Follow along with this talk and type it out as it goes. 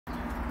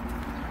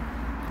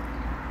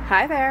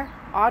Hi there,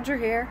 Audra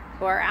here,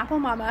 or Apple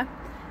Mama.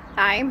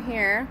 I am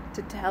here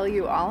to tell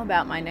you all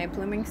about my night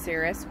blooming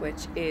cereus,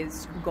 which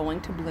is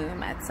going to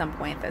bloom at some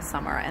point this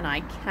summer, and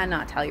I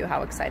cannot tell you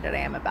how excited I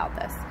am about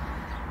this.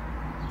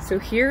 So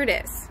here it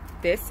is.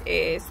 This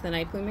is the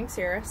night blooming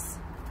cereus.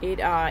 It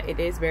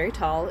is very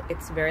tall.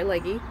 It's very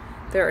leggy.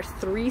 There are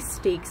 3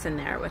 stakes in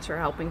there which are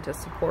helping to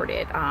support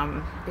it.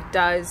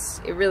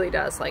 It really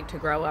does like to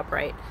grow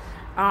upright.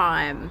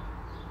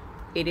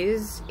 It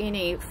is in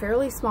a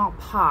fairly small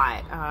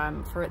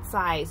pot. For its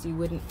size, you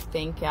wouldn't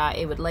think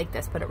it would like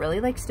this, but it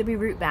really likes to be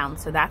root bound.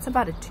 So that's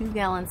about a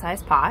 2-gallon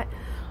size pot.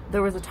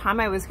 There was a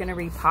time I was going to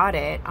repot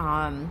it,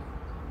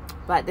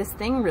 but this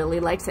thing really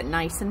likes it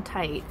nice and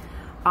tight.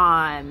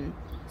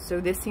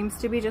 So this seems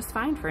to be just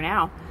fine for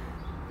now.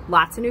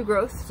 Lots of new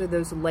growth. So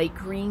those light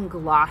green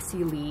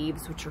glossy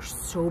leaves, which are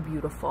so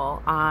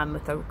beautiful,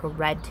 with a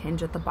red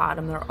tinge at the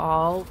bottom. They're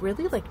all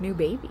really like new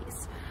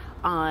babies.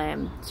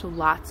 So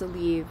lots of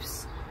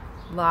leaves,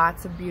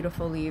 lots of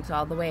beautiful leaves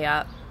all the way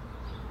up,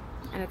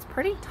 and it's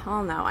pretty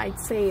tall now. I'd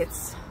say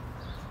it's,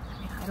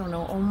 I don't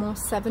know,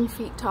 almost 7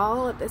 feet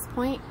tall at this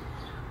point.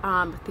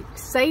 But the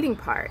exciting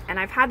part, and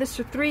I've had this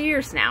for 3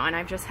 years now, and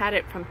I've just had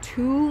it from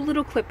 2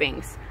 little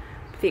clippings,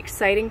 but the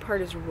exciting part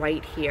is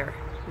right here.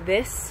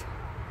 This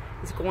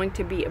is going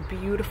to be a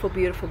beautiful,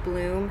 beautiful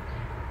bloom,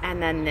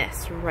 and then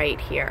this right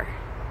here.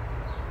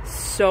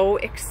 So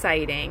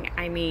exciting.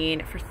 I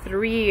mean, for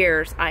 3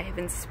 years I have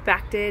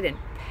inspected and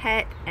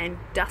pet and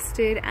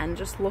dusted and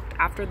just looked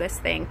after this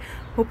thing,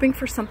 hoping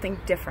for something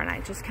different. I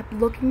just kept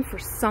looking for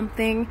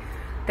something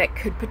that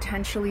could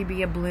potentially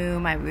be a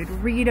bloom. I would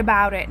read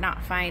about it,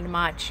 not find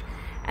much,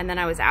 and then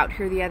I was out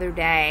here the other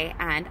day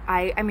and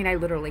I mean I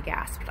literally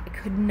gasped. I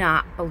could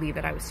not believe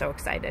it. I was so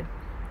excited.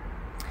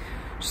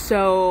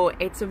 So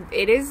it's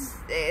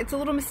a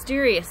little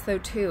mysterious though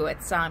too.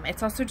 It's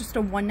also just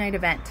a one-night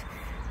event.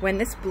 When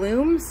this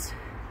blooms,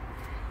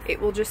 it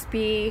will just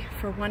be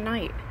for one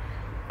night.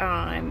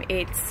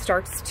 It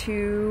starts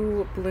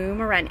to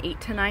bloom around 8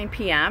 to 9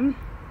 p.m.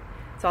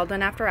 It's all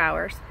done after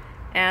hours.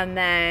 And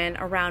then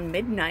around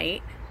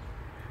midnight,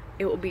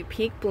 it will be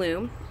peak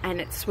bloom,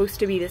 and it's supposed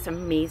to be this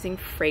amazing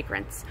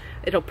fragrance.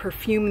 It'll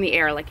perfume the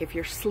air. Like if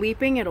you're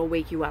sleeping, it'll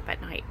wake you up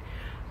at night.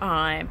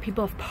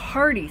 People have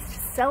parties to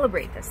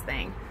celebrate this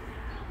thing.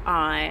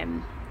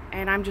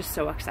 And I'm just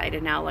so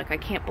excited now, like I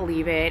can't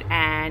believe it,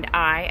 and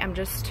I am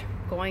just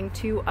going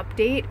to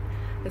update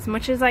as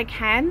much as I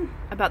can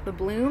about the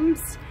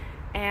blooms,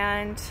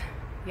 and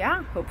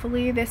yeah,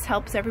 hopefully this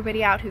helps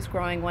everybody out who's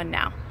growing one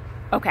now.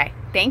 Okay,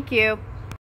 thank you.